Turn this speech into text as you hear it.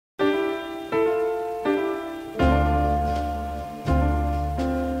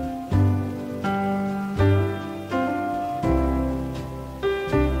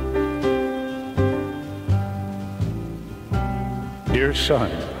Dear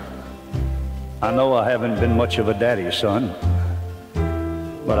son, I know I haven't been much of a daddy, son,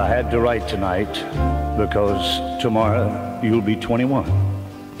 but I had to write tonight because tomorrow you'll be 21.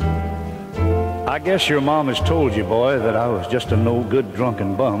 I guess your mom has told you, boy, that I was just a no-good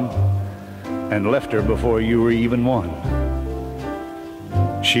drunken bum and left her before you were even one.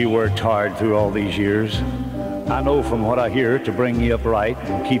 She worked hard through all these years, I know from what I hear, to bring you up right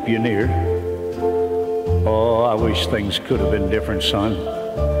and keep you near. Oh, I wish things could have been different, son.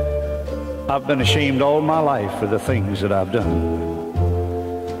 I've been ashamed all my life for the things that I've done.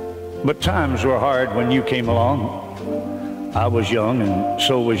 But times were hard when you came along. I was young and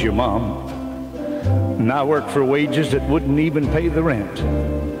so was your mom. And I worked for wages that wouldn't even pay the rent.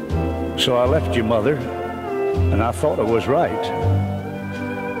 So I left you, mother, and I thought it was right.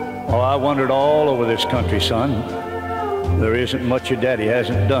 Oh, I wandered all over this country, son. There isn't much your daddy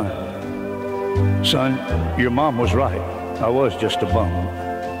hasn't done. Son, your mom was right. I was just a bum.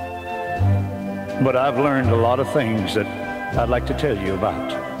 But I've learned a lot of things that I'd like to tell you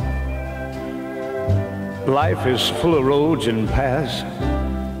about. Life is full of roads and paths.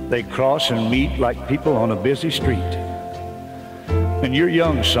 They cross and meet like people on a busy street. And you're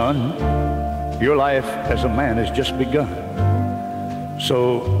young, son. Your life as a man has just begun.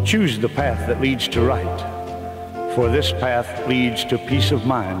 So choose the path that leads to right, for this path leads to peace of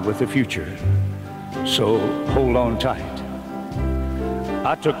mind with the future. So hold on tight.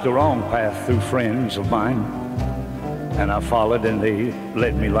 I took the wrong path through friends of mine, and I followed and they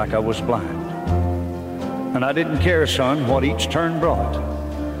led me like I was blind. And I didn't care, son, what each turn brought,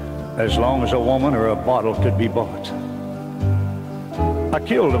 as long as a woman or a bottle could be bought. I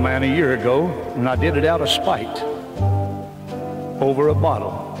killed a man a year ago, and I did it out of spite, over a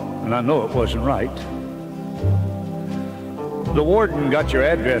bottle, and I know it wasn't right. The warden got your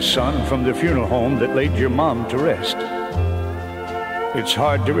address, son, from the funeral home that laid your mom to rest. It's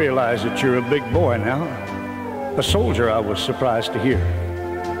hard to realize that you're a big boy now, a soldier, I was surprised to hear.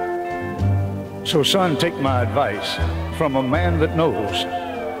 So, son, take my advice from a man that knows.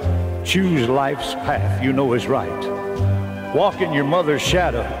 Choose life's path you know is right. Walk in your mother's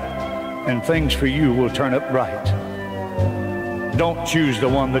shadow, and things for you will turn up bright. Don't choose the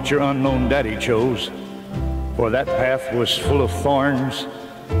one that your unknown daddy chose, for that path was full of thorns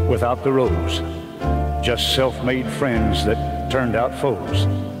without the rose, just self-made friends that turned out foes.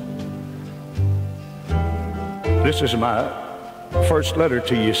 This is my first letter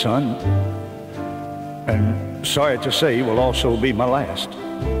to you, son, and sorry to say will also be my last,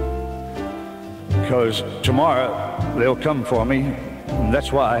 because tomorrow they'll come for me, and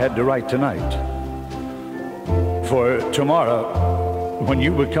that's why I had to write tonight. For tomorrow, when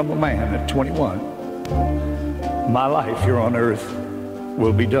you become a man at 21, my life here on earth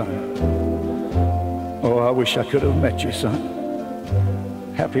will be done. Oh, I wish I could have met you,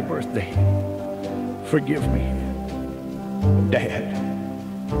 son. Happy birthday. Forgive me, Dad.